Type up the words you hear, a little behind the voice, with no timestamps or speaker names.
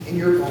in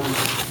your glory.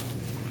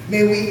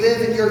 May we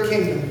live in your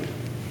kingdom,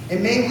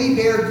 and may we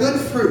bear good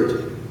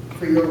fruit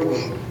for your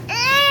glory.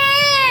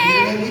 In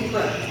your name we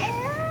pray.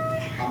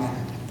 Amen.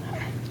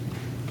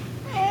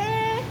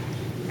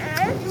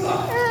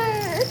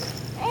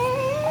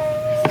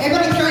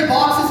 Anybody carry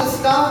boxes of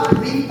stuff or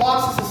leave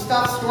boxes of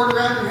stuff stored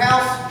around your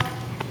house?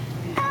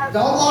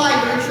 Don't lie,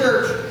 you're in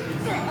church.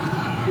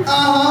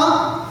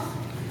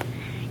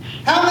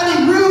 How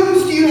many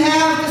rooms do you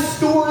have to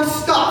store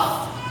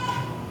stuff?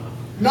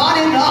 Not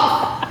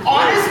enough.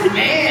 Honest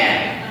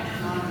man.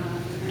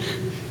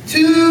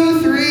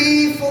 2,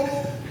 3, 4.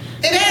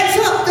 It adds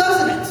up,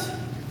 doesn't it?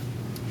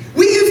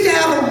 We used to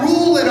have a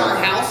rule in our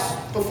house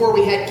before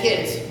we had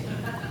kids.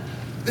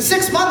 The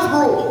 6-month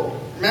rule.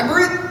 Remember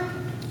it?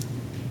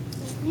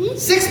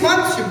 6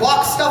 months, you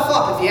box stuff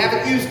up if you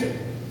haven't used it.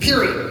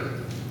 Period.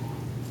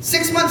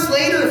 6 months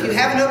later, if you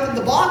haven't opened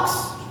the box,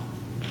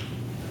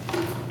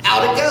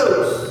 out it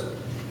goes.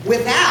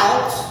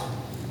 Without,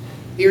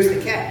 here's the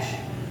catch,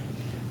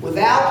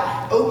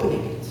 without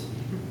opening it.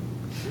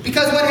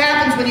 Because what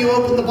happens when you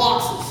open the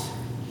boxes?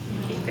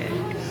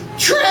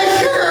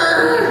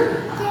 Treasure!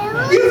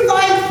 You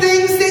find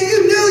things that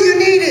you knew you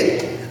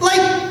needed.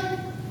 Like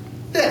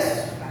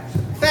this.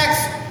 Fax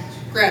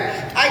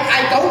grab.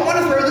 I don't want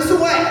to throw this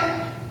away.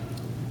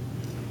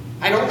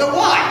 I don't know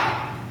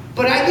why,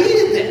 but I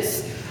needed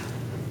this.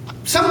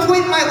 Some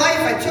point in my life,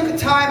 I took a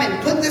time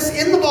and put this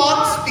in the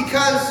box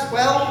because,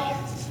 well,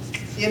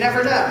 you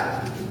never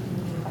know.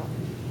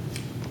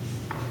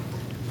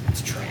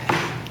 It's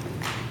trash.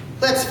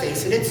 Let's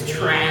face it, it's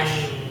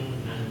trash.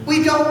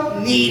 We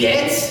don't need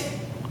it.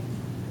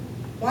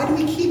 Why do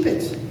we keep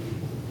it?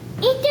 In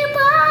the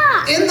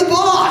box. In the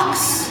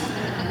box.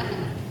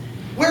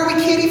 Where we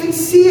can't even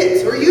see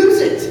it or use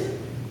it.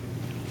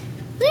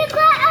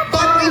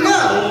 But we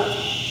know,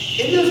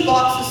 in those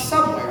boxes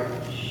somewhere,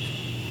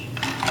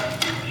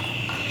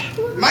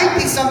 might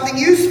be something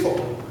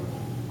useful.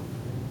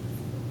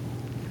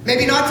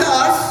 Maybe not to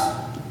us.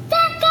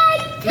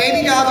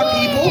 Maybe to other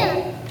people.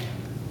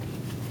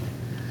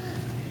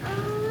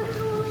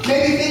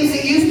 Maybe things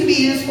that used to be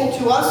useful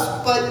to us,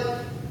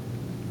 but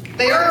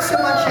they aren't so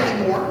much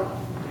anymore.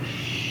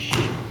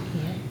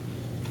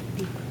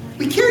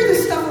 We carry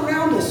this stuff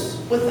around us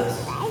with us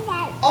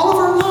all of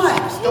our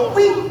lives, don't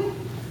we?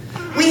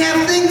 We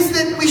have things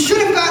that we should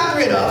have gotten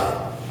rid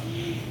of,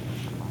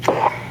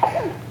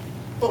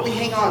 but we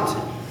hang on to.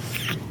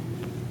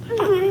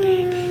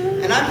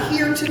 And I'm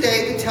here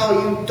today to tell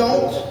you,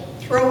 don't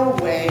throw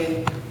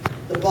away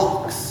the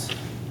box.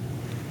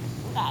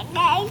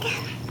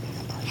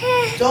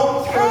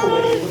 Don't throw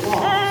away the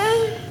box.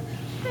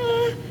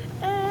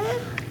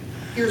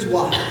 Here's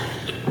why.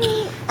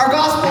 Our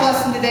gospel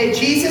lesson today,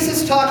 Jesus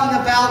is talking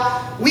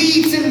about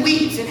weeds and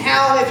weeds, and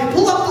how if you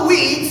pull up the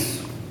weeds,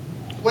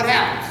 what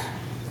happens?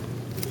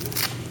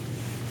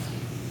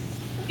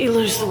 You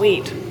lose the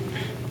wheat.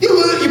 You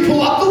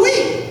pull up the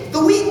wheat. The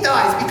wheat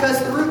dies because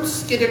the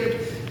roots get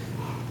it.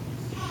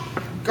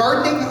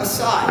 Gardening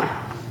aside,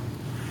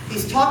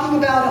 he's talking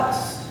about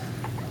us.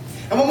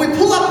 And when we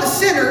pull up the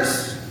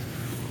sinners,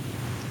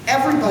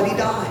 everybody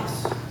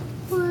dies.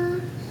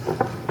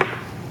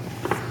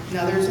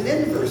 Now there's an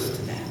inverse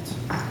to that.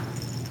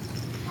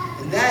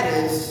 And that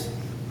is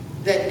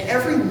that in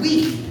every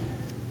weed,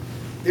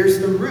 there's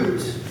the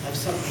root of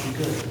something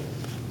good.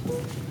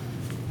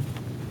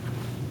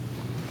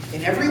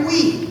 In every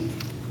weed,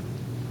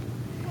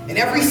 in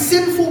every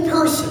sinful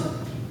person,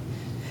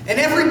 in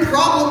every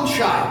problem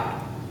child,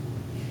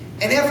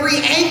 in every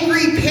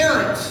angry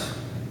parent,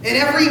 in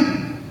every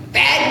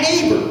bad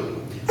neighbor,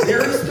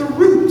 there is the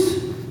root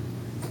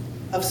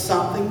of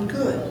something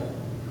good.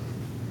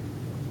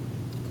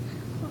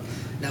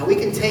 Now we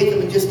can take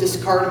them and just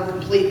discard them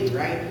completely,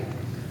 right?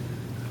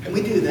 And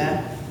we do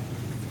that.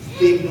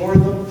 We ignore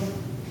them.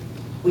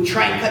 We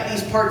try and cut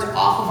these parts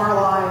off of our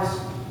lives.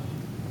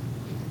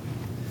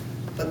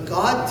 But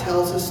God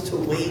tells us to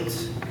wait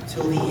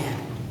till the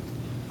end.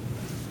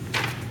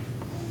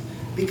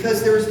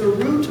 Because there's the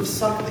root of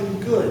something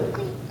good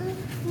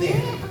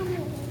there.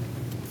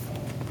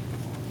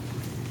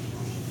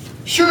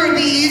 Sure, it'd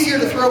be easier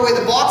to throw away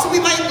the box, and we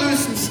might lose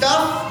some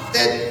stuff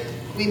that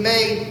we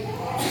may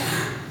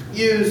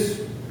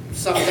use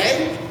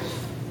someday.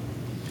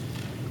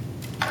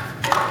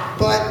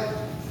 But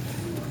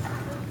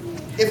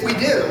if we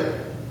do,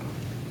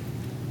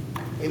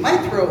 we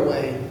might throw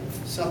away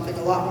something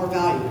a lot more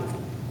valuable.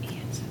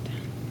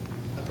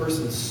 A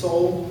person's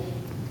soul,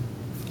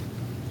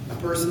 a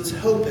person's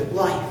hope at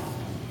life,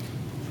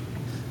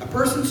 a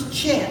person's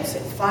chance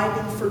at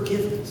finding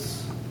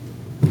forgiveness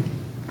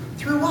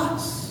through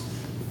us.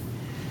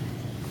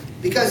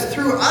 Because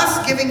through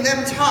us giving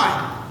them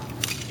time,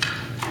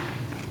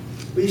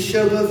 we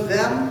show both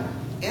them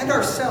and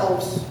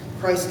ourselves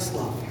Christ's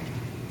love.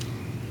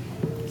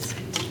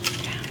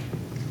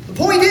 The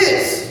point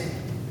is,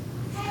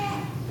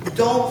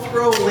 don't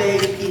throw away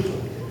people.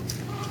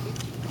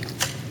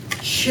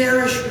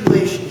 Cherish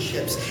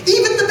relationships,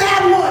 even the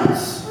bad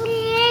ones.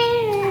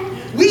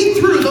 Weed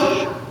through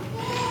them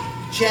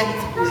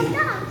gently.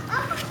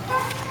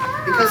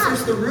 Because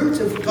there's the root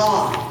of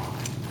God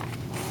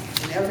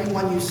in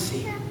everyone you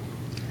see.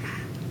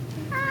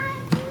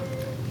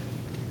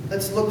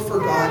 Let's look for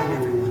God in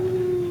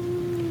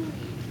everyone.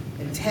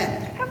 And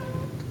 10.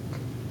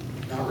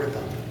 Not rip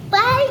up.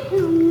 Bye.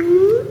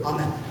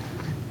 Amen.